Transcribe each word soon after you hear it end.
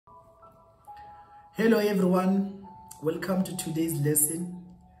Hello everyone, welcome to today's lesson.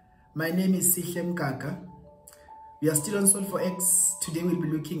 My name is Sihle Mkaka. We are still on Solve for X. Today we'll be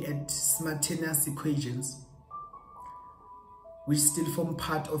looking at simultaneous equations which still form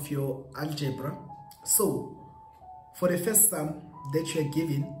part of your algebra. So for the first sum that you are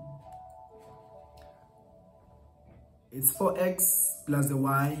given, it's 4x plus a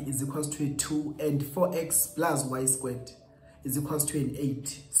y is equals to a 2 and 4x plus y squared is equals to an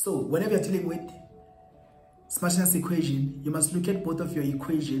 8. So whenever you're dealing with simultaneous equation, you must look at both of your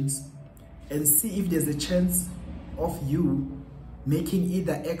equations and see if there's a chance of you making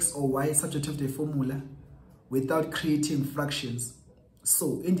either x or y subject of the formula without creating fractions.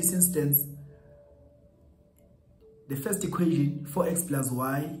 So in this instance, the first equation, 4x plus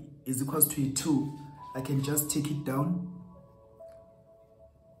y is equals to a 2. I can just take it down.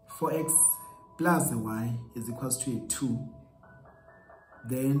 4x plus a y is equals to a 2.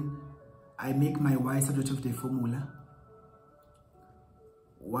 Then I make my y subject of the formula.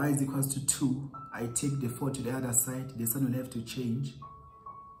 Y is equals to 2. I take the 4 to the other side. The sign will have to change.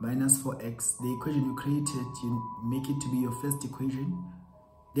 Minus 4x. The equation you created, you make it to be your first equation.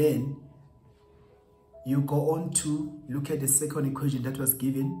 Then you go on to look at the second equation that was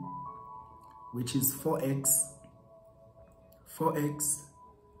given, which is 4x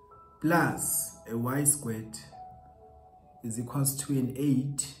plus a y squared is equals to an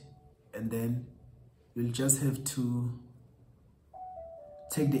 8. And then you'll just have to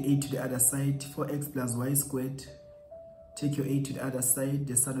take the 8 to the other side. 4x plus y squared. Take your 8 to the other side.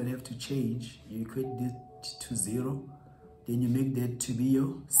 The sign will have to change. You equate it to 0. Then you make that to be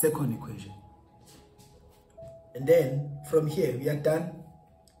your second equation. And then from here, we are done.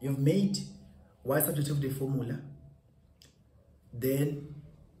 You've made y subject of the formula. Then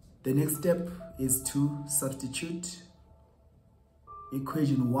the next step is to substitute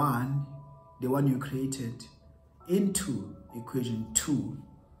equation 1, the one you created, into equation 2.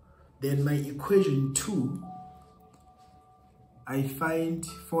 Then my equation 2, I find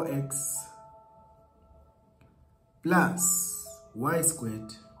 4x plus y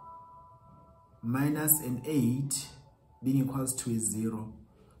squared minus an 8 being equals to a 0.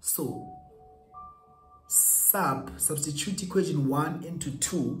 So substitute equation 1 into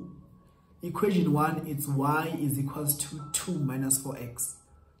 2. Equation 1, it's y is equals to 2 minus 4x.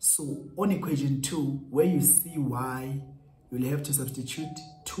 So on equation 2, where you see y, you'll have to substitute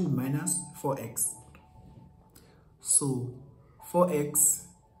 2 minus 4x. So 4x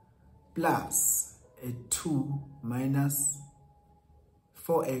plus a 2 minus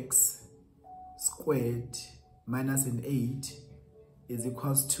 4x squared minus an 8 is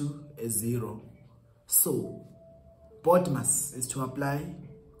equals to a 0. So BODMAS is to apply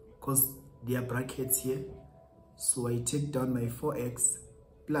because there are brackets here. So I take down my 4x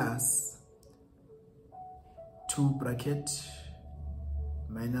plus 2 bracket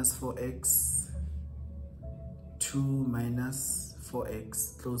minus 4x, 2 minus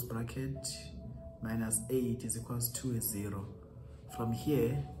 4x close bracket minus 8 is equals to a 0. From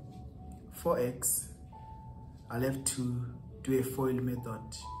here, 4x, I'll have to do a FOIL method.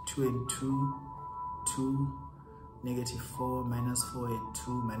 2 and 2, 2, negative 4 minus 4 and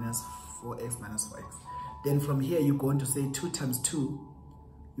 2 minus 4x minus 4x. Then from here you're going to say 2 times 2,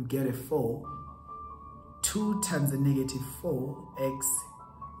 you get a 4. 2 times a negative 4x,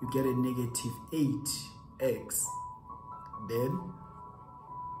 you get a negative 8x. Then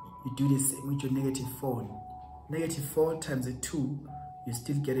you do the same with your negative 4. Negative 4 times a 2, you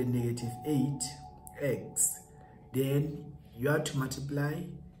still get a negative 8x. Then you have to multiply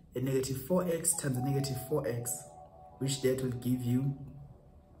a negative 4x times a negative 4x, which that will give you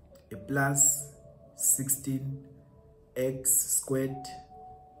a plus 16x squared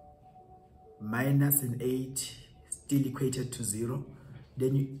minus an 8, still equated to 0.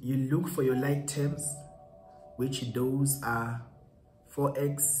 Then you look for your like terms, which those are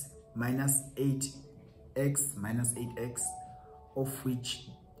 4x minus 8x minus 8x, of which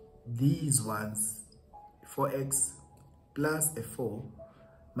these ones, 4x plus a 4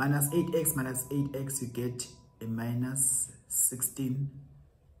 minus 8x, you get a minus 16x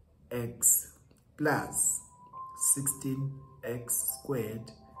plus 16x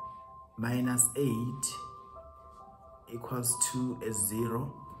squared minus 8 equals to a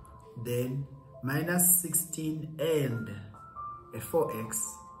 0. Then minus 16 and a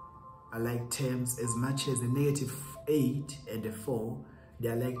 4x are like terms as much as a negative 8 and a 4, they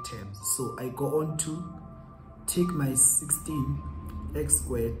are like terms. So I go on to take my 16x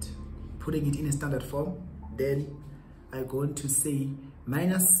squared, putting it in a standard form. Then I go on to say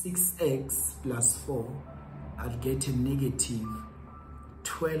minus 6x plus 4, I'll get a negative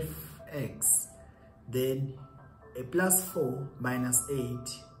 12x. Then a plus 4 minus 8,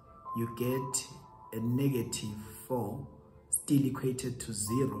 you get a negative 4, still equated to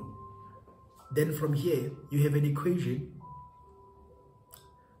 0. Then from here, you have an equation,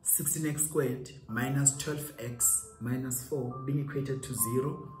 16x squared minus 12x minus 4 being equated to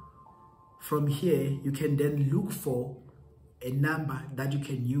 0. From here, you can then look for a number that you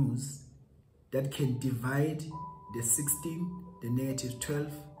can use that can divide the 16, the negative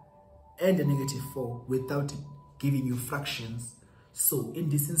 12, and the negative 4 without giving you fractions. So in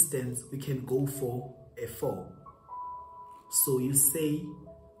this instance, we can go for a 4. So you say,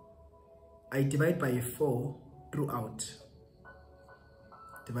 I divide by a 4 throughout.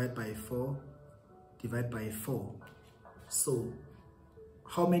 Divide by a 4, divide by a 4. So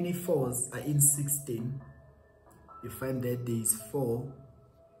how many 4s are in 16? You find that there is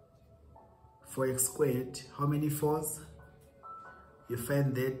 4x squared. How many 4s? You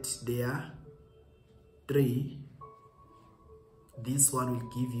find that there are 3. This one will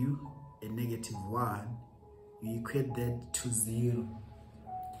give you a negative 1. You equate that to 0.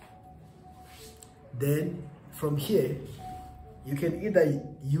 Then from here, you can either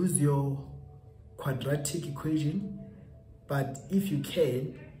use your quadratic equation, but if you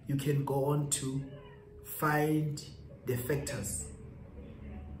can go on to find the factors.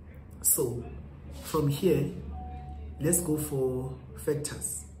 So from here, let's go for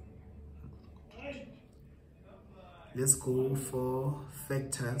factors. Let's go for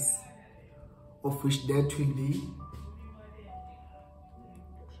factors, of which that will be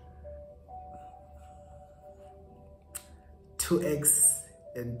 (2x)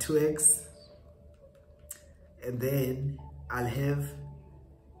 and 2x, and then I'll have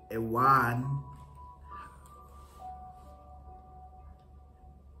a 1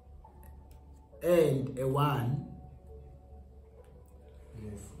 and a 1.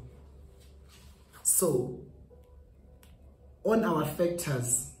 Yes. So on our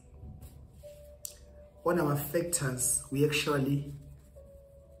factors, we actually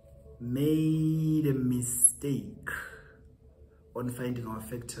made a mistake on finding our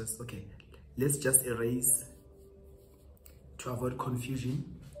factors. Okay, let's just erase to avoid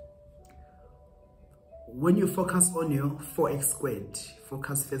confusion. When you focus on your 4x squared,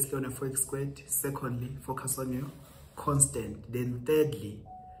 focus firstly on your 4x squared, secondly, focus on your constant, then thirdly,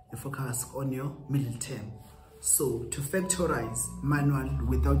 you focus on your middle term. So to factorize manual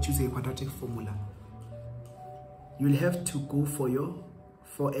without using a quadratic formula, you'll have to go for your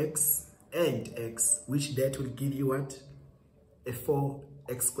 4x and x, which that will give you what? A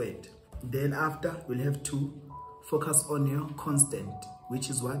 4x squared. Then after, you'll have to focus on your constant, which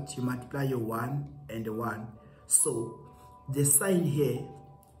is what? You multiply your 1 and a 1. So the sign here,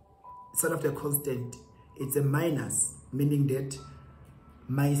 instead of the constant, it's a minus, meaning that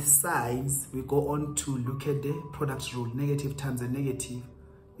my signs, we go on to look at the product rule. Negative times a negative,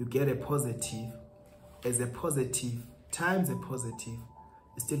 you get a positive. As a positive times a positive,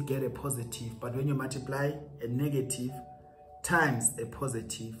 you still get a positive. But when you multiply a negative times a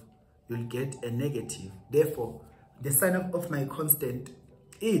positive, you'll get a negative. Therefore, the sign of my constant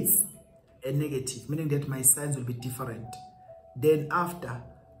is a negative, meaning that my signs will be different. Then after,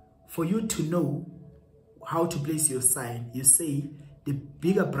 for you to know how to place your sign, you say the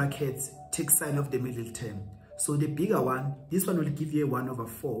bigger brackets take sign of the middle term. So the bigger one, this one will give you a 1 over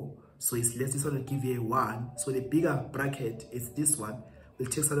 4. So it's less, this one will give you a 1. So the bigger bracket is this one, will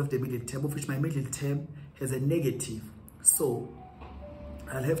take sign of the middle term, of which my middle term has a negative. So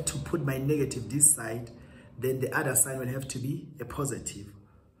I'll have to put my negative this side, then the other side will have to be a positive.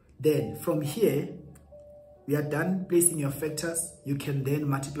 Then from here, we are done placing your factors. You can then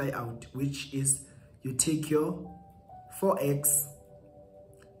multiply out, which is you take your 4x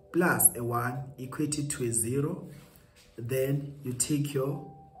plus a 1 equated to a 0. Then you take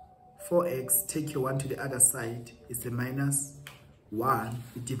your 4x, take your 1 to the other side, it's a minus 1.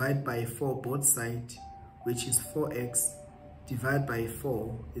 You divide by 4 both sides, which is 4x divided by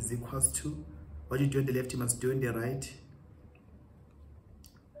 4 is equals to, what you do on the left, you must do on the right.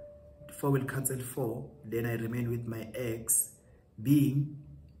 4 will cancel 4, then I remain with my x being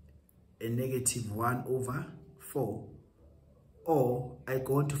a negative 1 over 4. Or I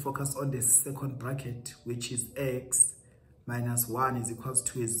go on to focus on the second bracket, which is x minus 1 is equals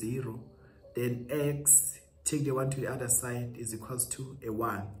to a 0. Then x, take the 1 to the other side, is equals to a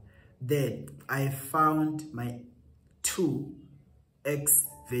 1. Then I found my 2 x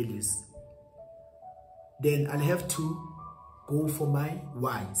values. Then I'll have to go for my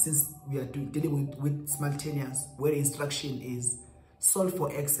y, since we are dealing with simultaneous, where the instruction is solve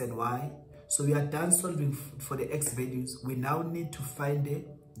for x and y. So we are done solving for the x values. We now need to find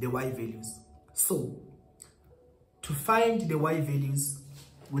the y values. So to find the y values,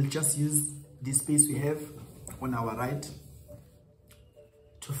 we'll just use the space we have on our right.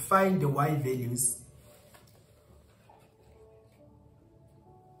 To find the y values,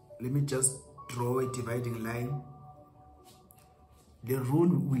 let me just draw a dividing line. The rule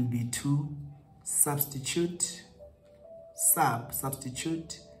will be to substitute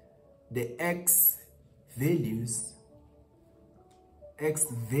the x values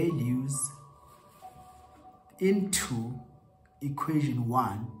into equation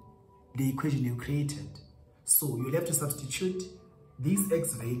 1, the equation you created. So you'll have to substitute this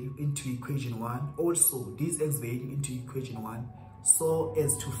x value into equation 1, also this x value into equation 1, so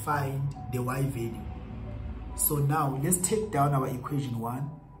as to find the y value. So now let's take down our equation 1,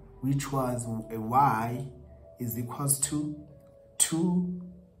 which was a y is equals to 2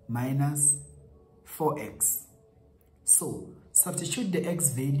 minus 4x. So substitute the x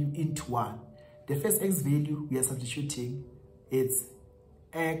value into 1. The first x value we are substituting, it's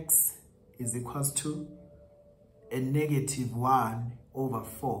x is equals to a negative 1 over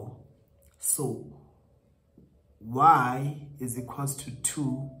 4. So y is equals to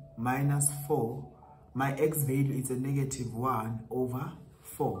 2 minus 4. My x value is a negative 1 over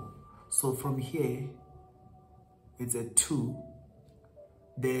 4. So from here, it's a 2.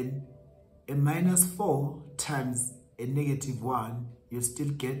 Then a minus 4 times a negative 1, you still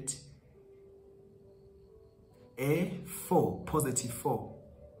get a 4, positive 4.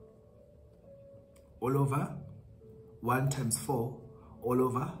 All over 1 times 4, all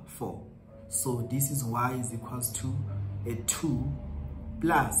over 4. So this is y is equals to a 2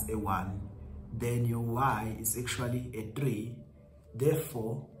 plus a 1. Then your y is actually a 3.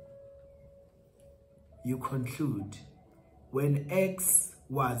 Therefore, you conclude when x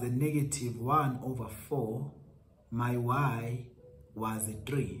was a negative 1 over 4, my y was a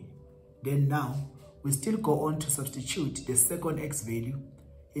 3. Then now, we still go on to substitute the second x value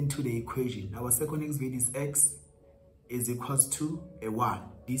into the equation. Our second x value is x is equals to a 1.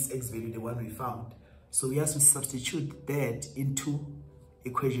 This x value, the one we found. So we have to substitute that into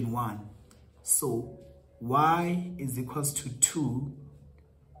equation 1. So y is equals to 2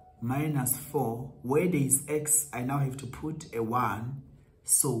 minus 4. Where there is x, I now have to put a 1.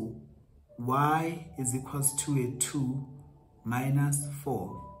 So y is equals to a 2 minus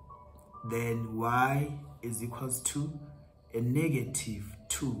 4. Then y is equals to a negative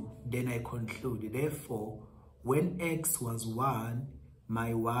 2. Then I conclude, therefore, when x was 1,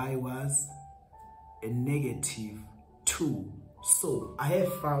 my y was a negative 2. So I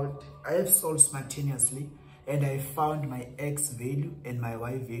have solved simultaneously, and I found my x value and my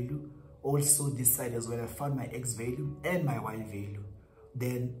y value. Also this side as well, I found my x value and my y value.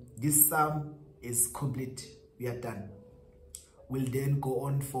 Then this sum is complete. We are done. We'll then go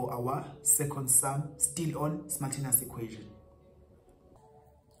on for our second sum, still on simultaneous equation.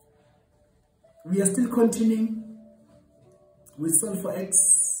 We are still continuing. We solve for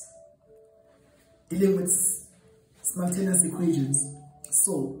x, dealing with simultaneous equations.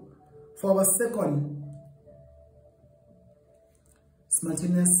 So for our second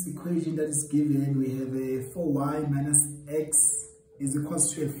simultaneous equation that is given, we have a 4y minus x is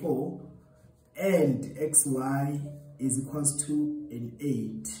equals to a 4, and xy is equals to an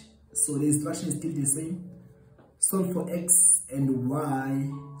 8. So the instruction is still the same. Solve for x and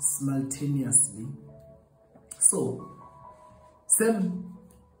y simultaneously. So same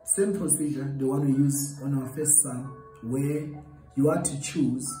procedure, the one we use on our first sum, where you are to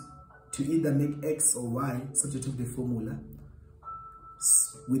choose to either make x or y subject of the formula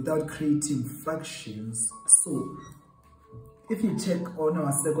without creating fractions. So if you check on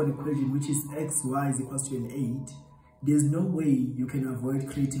our second equation, which is xy is equals to an 8, there's no way you can avoid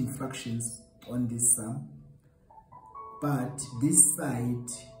creating fractions on this sum. But this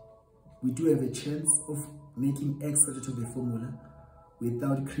side, we do have a chance of making x subject of the formula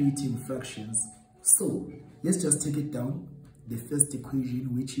without creating fractions. So let's just take it down. The first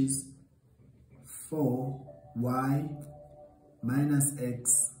equation, which is 4y minus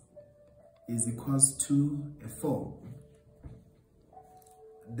x is equals to a 4.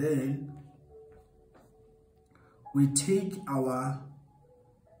 Then we take our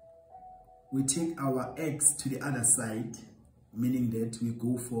x to the other side, meaning that we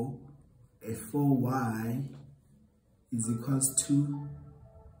go for a 4y is equals to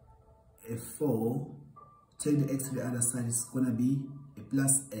a 4. Take the x to the other side, it's gonna be a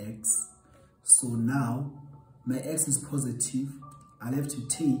plus x. So now my x is positive. I'll have to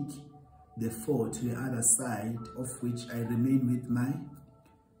take the 4 to the other side, of which I remain with my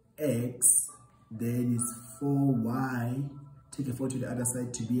x. Then it's 4y, take take a 4 to the other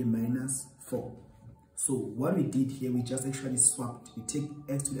side to be a minus 4. So what we did here, we just actually swapped. We take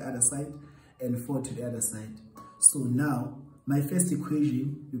x to the other side and 4 to the other side. So now my first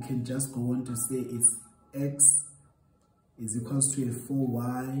equation, you can just go on to say it's x is equals to a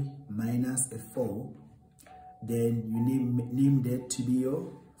 4y minus a 4. Then you name that to be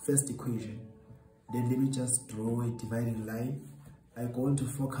your first equation. Then let me just draw a dividing line. I go on to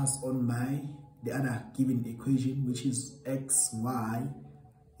focus on the other given equation, which is xy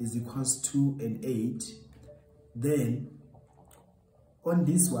is equals to an 8. Then on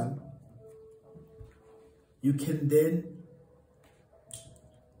this one, you can leave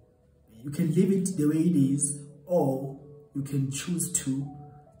it the way it is, or you can choose to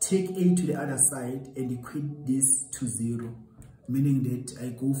take a to the other side and equate this to 0, meaning that I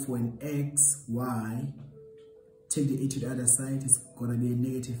go for an xy, take the a to the other side, it's gonna be a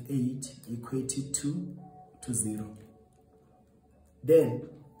negative 8, equate it to 0. Then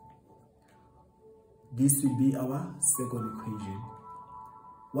this will be our second equation.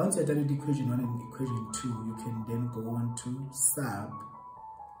 Once you're done with equation 1 and equation 2, you can then go on to sub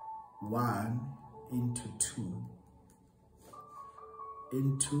 1 into 2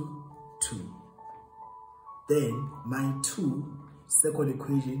 into 2. Then my second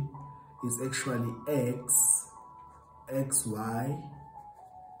equation is actually xy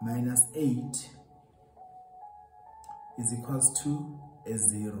minus 8 is equals to a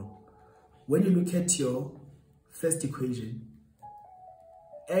 0. When you look at your first equation,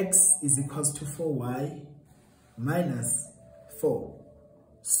 x is equals to 4y minus 4.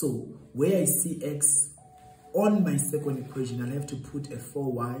 So where I see x on my second equation, I'll have to put a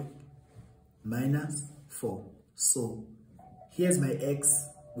 4y minus 4. So here's my x,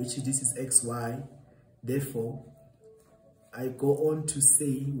 which this is xy. Therefore, I go on to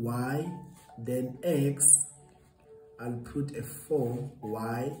say y, then x, I'll put a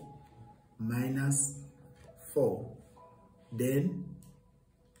 4y minus 4. Then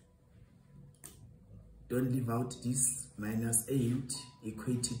don't leave out this minus 8,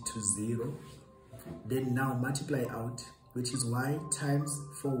 equate it to 0. Then now multiply out, which is y times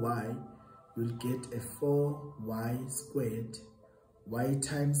 4y, you'll get a 4y squared. Y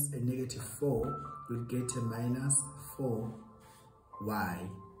times a negative 4, you'll get a minus 4y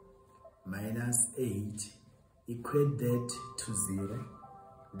minus 8, equate that to 0.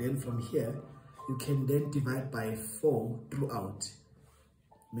 Then from here, you can then divide by 4 throughout,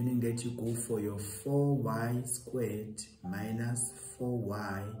 meaning that you go for your 4y squared minus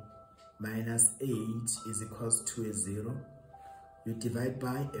 4y minus 8 is equals to a 0. You divide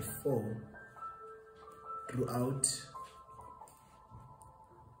by a 4 throughout.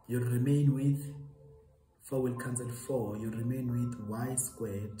 You remain with 4 will cancel 4. You remain with y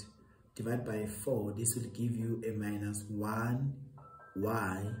squared. Divide by 4. This will give you a minus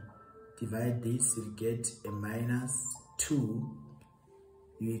 1y. Divide this, you'll get a minus 2.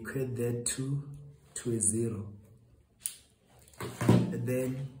 You equate that to a 0. And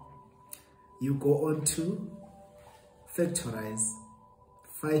then you go on to factorize.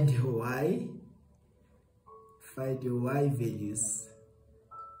 Find your y values,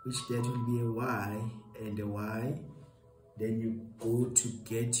 which that will be a y and a y. Then you go to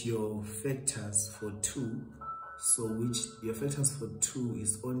get your factors for 2. So which your factors for 2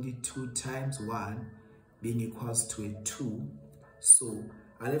 is only 2 times 1 being equals to a 2. So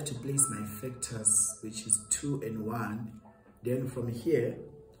I'll have to place my factors, which is 2 and 1. Then from here,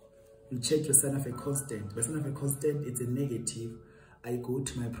 you check your sign of a constant. By sign of a constant, it's a negative. I go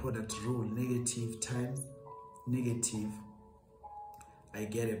to my product rule, negative times negative. I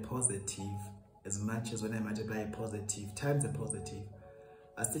get a positive, as much as when I multiply a positive times a positive,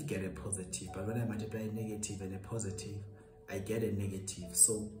 I still get a positive. But when I multiply a negative and a positive, I get a negative.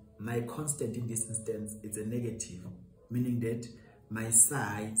 So my constant in this instance is a negative, meaning that my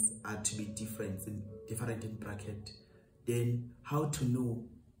sides are to be different in bracket. Then how to know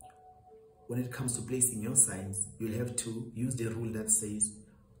when it comes to placing your signs? You'll have to use the rule that says,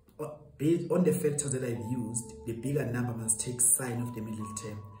 based on the factors that I've used, the bigger number must take sign of the middle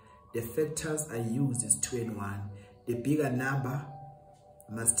term. The factors I used is 2 and 1. The bigger number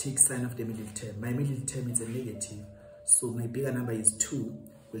must take sign of the middle term. My middle term is a negative, so my bigger number is 2,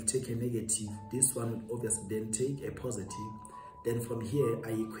 will take a negative. This one will obviously then take a positive. Then from here,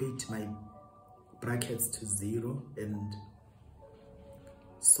 I equate my brackets to 0 and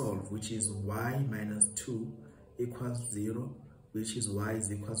solve, which is y minus 2 equals 0, which is y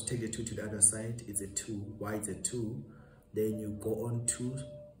is equals, take the 2 to the other side, it's a 2, y is a 2. Then you go on to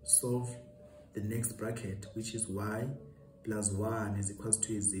solve the next bracket, which is y plus 1 is equals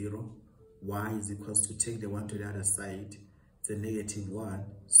to a 0. Y is equals to, take the 1 to the other side, it's the -1.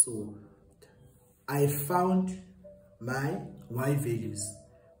 So I found my y values,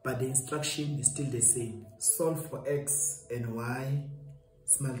 but the instruction is still the same. Solve for x and y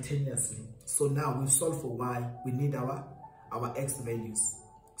simultaneously. So now we've solved for y, we need our x values.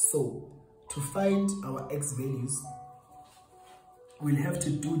 So to find our x values, we'll have to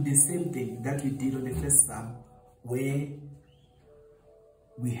do the same thing that we did on the first sum, where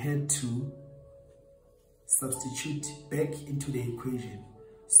we had to substitute back into the equation.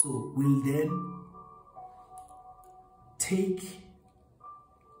 So we'll then take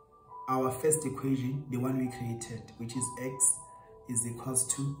our first equation, the one we created, which is x is equals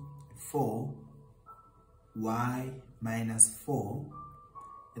to 4y minus 4,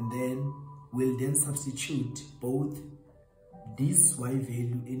 and then we'll then substitute both this y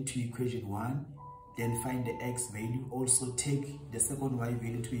value into equation 1, then find the x value. Also take the second y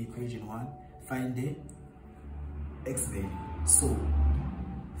value to equation 1, find the x value. So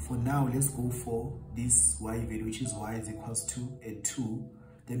for now, let's go for this y value, which is y is equals to a 2.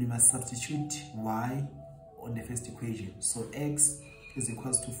 Then we must substitute y on the first equation. So x is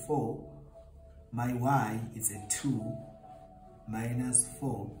equals to 4. My y is a 2 minus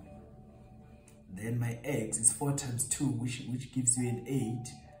 4. Then my x is 4 times 2, which gives you an 8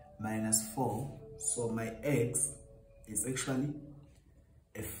 minus 4. So my x is actually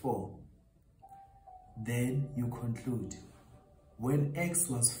a 4. Then you conclude, when x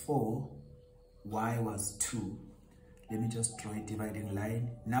was 4, y was 2. Let me just draw a dividing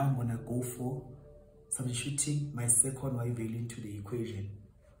line. Now I'm going to go for substituting my second y value into the equation,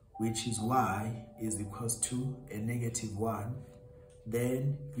 which is y is equals to a -1.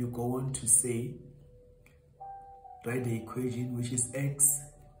 Then you go on to say, write the equation, which is x,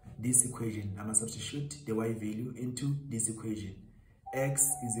 this equation. I'm going to substitute the y value into this equation. X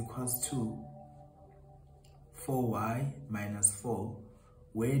is equals to 4y minus 4.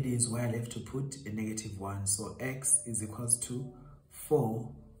 Where there is y, I have to put a -1. So x is equals to 4.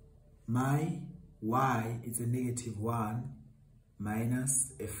 My y is a -1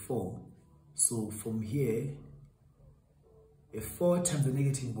 minus a 4. So from here, a 4 times a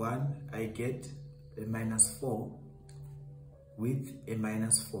 -1, I get a -4 with a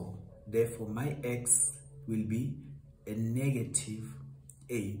 -4. Therefore, my x will be a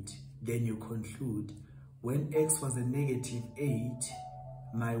 -8. Then you conclude, when x was a -8,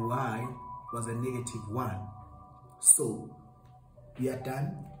 my y was a -1. So we are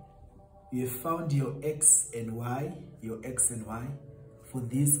done. You have found your x and y, for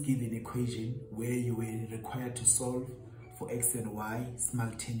this given equation where you were required to solve for x and y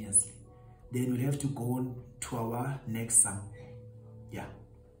simultaneously. Then we'll have to go on to our next sum. Yeah.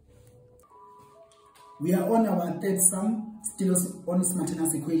 We are on our third sum, still on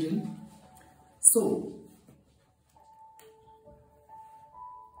simultaneous equation. So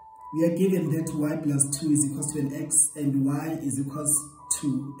we are given that y plus 2 is equals to an x, and y is equals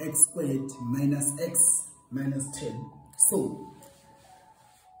to x squared minus x minus 10. So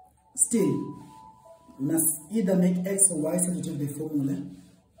still, we must either make x or y subject to the formula.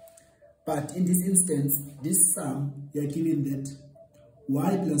 But in this instance, this sum, we are given that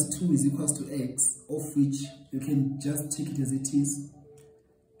y plus 2 is equals to x, of which you can just take it as it is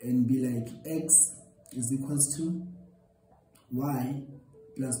and be like x is equals to y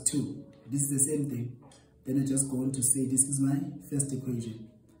plus 2. This is the same thing. Then I just go on to say this is my first equation.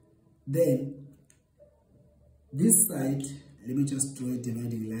 Then this side, let me just draw a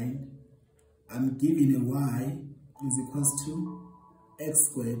dividing line. I'm given a y is equals to x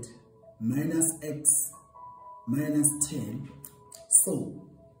squared minus x minus 10. So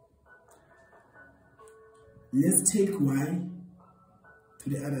let's take y to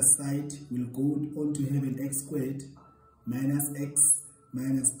the other side. We'll go on to have an x squared minus x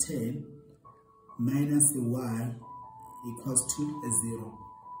minus 10 minus a y equals to a 0.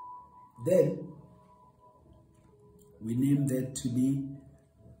 Then we name that to be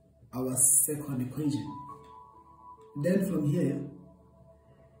our second equation. Then from here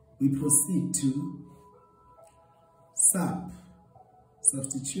we proceed to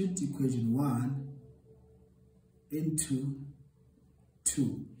substitute equation 1 into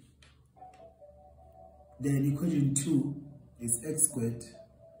 2. Then equation 2 is x squared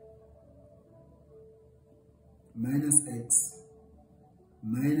minus x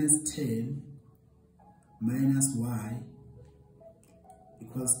minus 10 minus y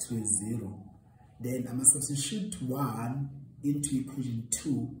equals to a 0. Then I must substitute 1 into equation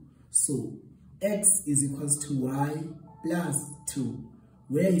 2. So x is equals to y plus 2.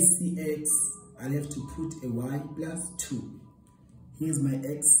 Where you see x, I'll have to put a y plus 2. Here's my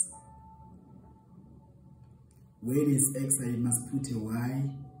x. where is x, I must put a y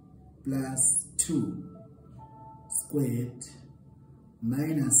plus 2 squared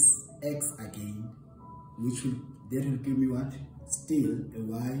minus x again, that will give me what? Still a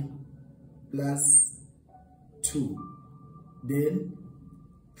y plus 2. Then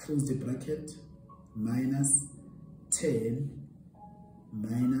close the bracket, minus 10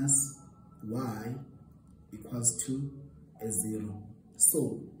 minus y equals to a 0.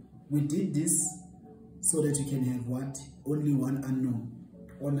 So we did this so that you can have what? Only one unknown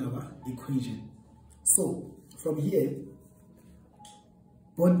on our equation. So from here,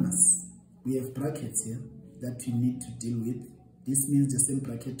 BODMAS, we have brackets here that we need to deal with. This means the same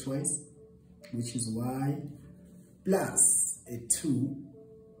bracket twice, which is y plus a 2,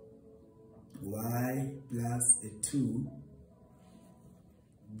 y plus a 2.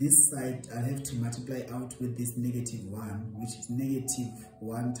 This side I have to multiply out with this negative 1, which is negative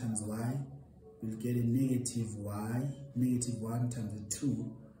 1 times y. You'll get a negative y, negative 1 times a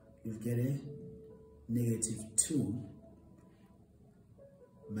 2, you'll get a negative 2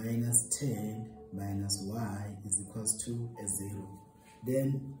 minus 10 minus y is equals to a 0.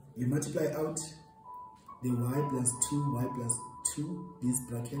 Then you multiply out the y plus 2, y plus 2, this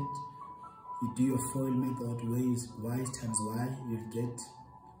bracket. You do your FOIL method where you y times y, you'll get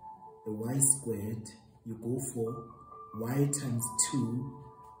a y squared. You go for y times 2,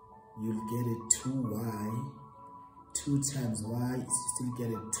 you'll get a 2y. 2 times y, you still get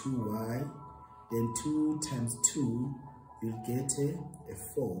a 2y. Then 2 times 2, you'll get a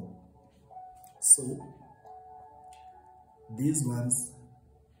 4. So these ones,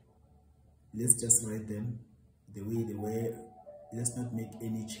 let's just write them the way they were. Let's not make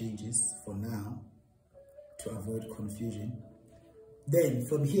any changes for now to avoid confusion. Then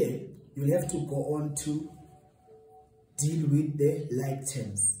from here, you'll have to go on to deal with the like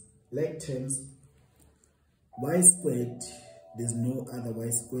terms. Like terms, y squared, there's no other y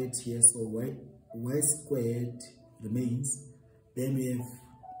squared here, so y squared remains. Then we have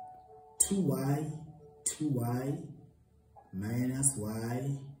 2y minus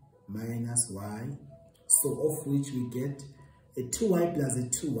y minus y, so of which we get a 2y plus a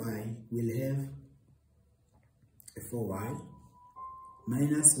 2y will have a 4y,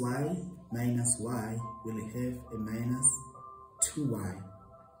 minus y minus y will have a minus 2y.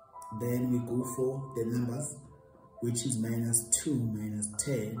 Then we go for the numbers, which is minus 2 minus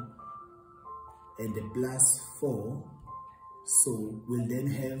 10 and the plus 4. So we'll then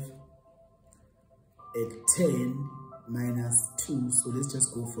have a 10 minus 2. So let's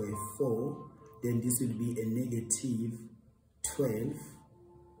just go for a 4. Then this will be a negative 12.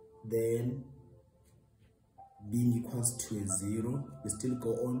 Then being equals to a 0. We still go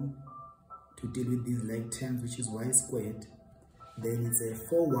on to deal with these like terms, which is y squared. Then it's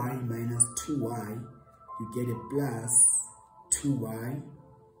a 4y minus 2y. You get a plus 2y.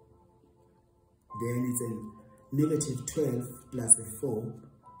 Then it's a negative 12 plus a 4.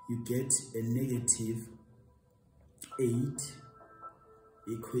 You get a negative 8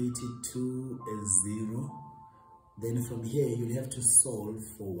 equated to a 0. Then from here you'll have to solve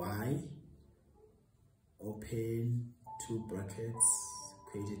for y. Open 2 brackets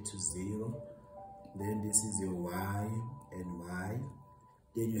equated to 0. Then this is your y and y.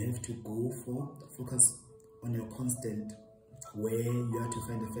 Then you have to go for, focus on your constant, where you have to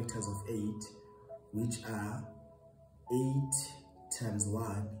find the factors of 8, which are 8 times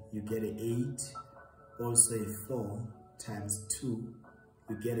 1, you get an 8. Also a 4 times 2,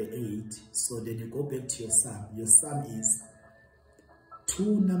 you get an 8. So then you go back to your sum. Your sum is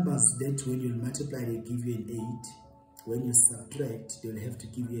 2 numbers that when you multiply they give you an 8. When you subtract, they'll have to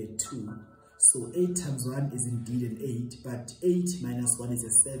give you a 2. So 8 times 1 is indeed an 8, but 8 minus 1 is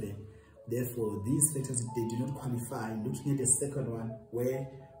a 7. Therefore, these factors, they do not qualify. Looking at the second one, where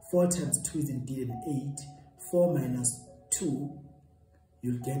 4 times 2 is indeed an 8, 4 minus 2,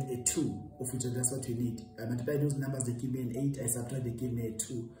 you'll get a 2, of which that's what you need. I multiply those numbers, they give me an 8, I subtract, they give me a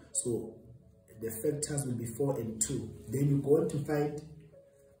 2. So the factors will be 4 and 2. Then you go on to find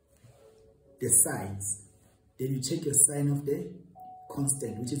the signs. Then you check your sign of the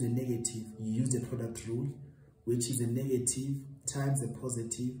constant, which is a negative. You use the product rule, which is a negative times a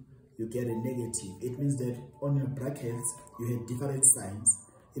positive, you get a negative. It means that on your brackets, you have different signs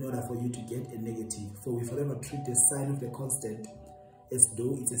in order for you to get a negative. So we forever treat the sign of the constant as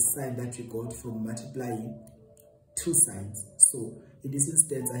though it's a sign that you got from multiplying 2 signs. So in this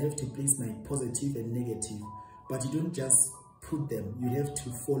instance, I have to place my positive and negative, but you don't just put them. You have to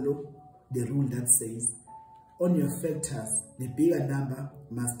follow the rule that says on your factors, the bigger number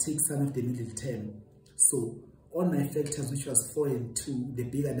must take sign of the middle term. So on my factors, which was 4 and 2, the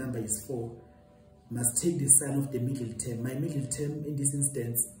bigger number is 4. must take the sign of the middle term. My middle term in this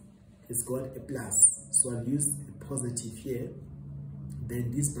instance has got a plus, so I'll use a positive here.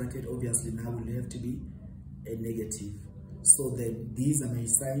 Then this bracket obviously now will have to be a negative. So then these are my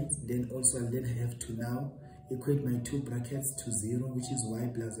signs. Then also I'll then have to now equate my two brackets to 0, which is y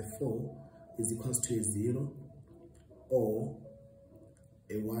plus a 4 is equals to a 0, or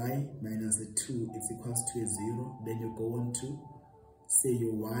a y minus a 2 is equals to a 0. Then you go on to say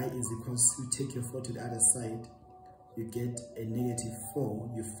your y is equals to, take your 4 to the other side, you get a negative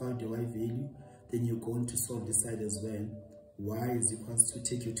 4, you found the y value. Then you go on to solve the side as well. Y is equals to,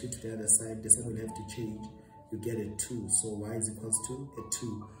 take your 2 to the other side, the side will have to change, you get a 2, so y is equals to a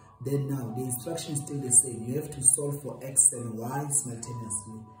 2. Then now the instruction is still the same. You have to solve for x and y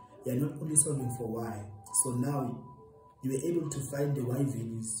simultaneously. You are not only solving for y. So now you are able to find the y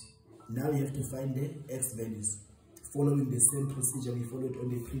values. Now you have to find the x values, following the same procedure we followed on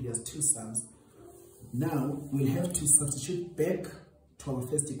the previous two sums. Now we'll have to substitute back to our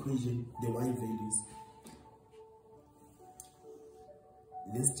first equation the y values.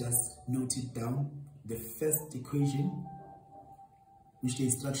 Let's just note it down. The first equation, which the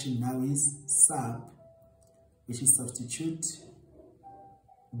instruction now is sub, which is substitute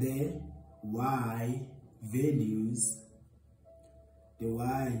the y values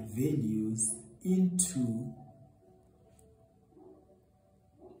into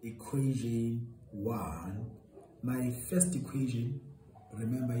equation 1. My first equation,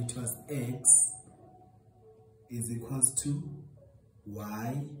 remember it was x is equals to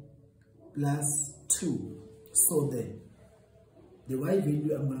y plus 2. So then the y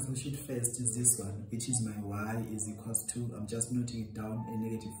value I'm going to substitute first is this one, which is my y is equals to, I'm just noting it down, a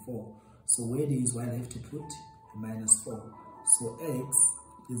negative 4. So where there is y, I have to put a minus 4. So x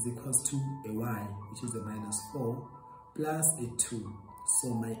is equals to a y, which is a minus 4, plus a 2.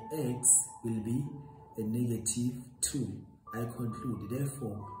 So my x will be a negative 2. I conclude,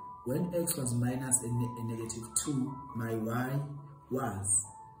 therefore, when x was minus a negative 2, my y was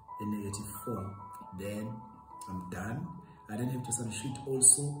a negative 4. Then I'm done. I then have to substitute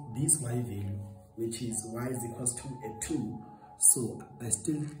also this y value, which is y is equals to a 2. So I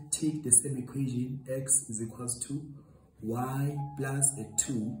still take the same equation, x is equals to y plus a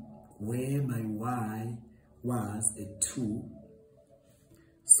 2, where my y was a 2.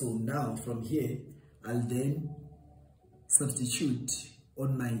 So now from here, I'll then substitute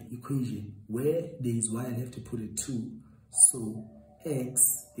on my equation. Where there is y, I have to put a 2. So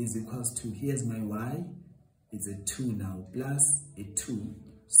x is equals to, here's my y, it's a 2 now, plus a 2.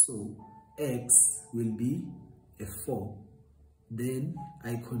 So x will be a 4. Then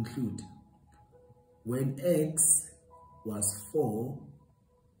I conclude, when x was 4,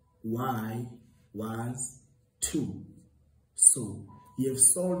 y was 2. So you have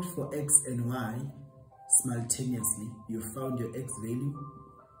solved for x and y simultaneously. You found your x value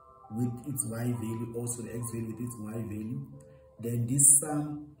with its y value, also the x value with its y value. Then this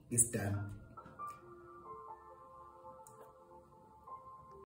sum is done.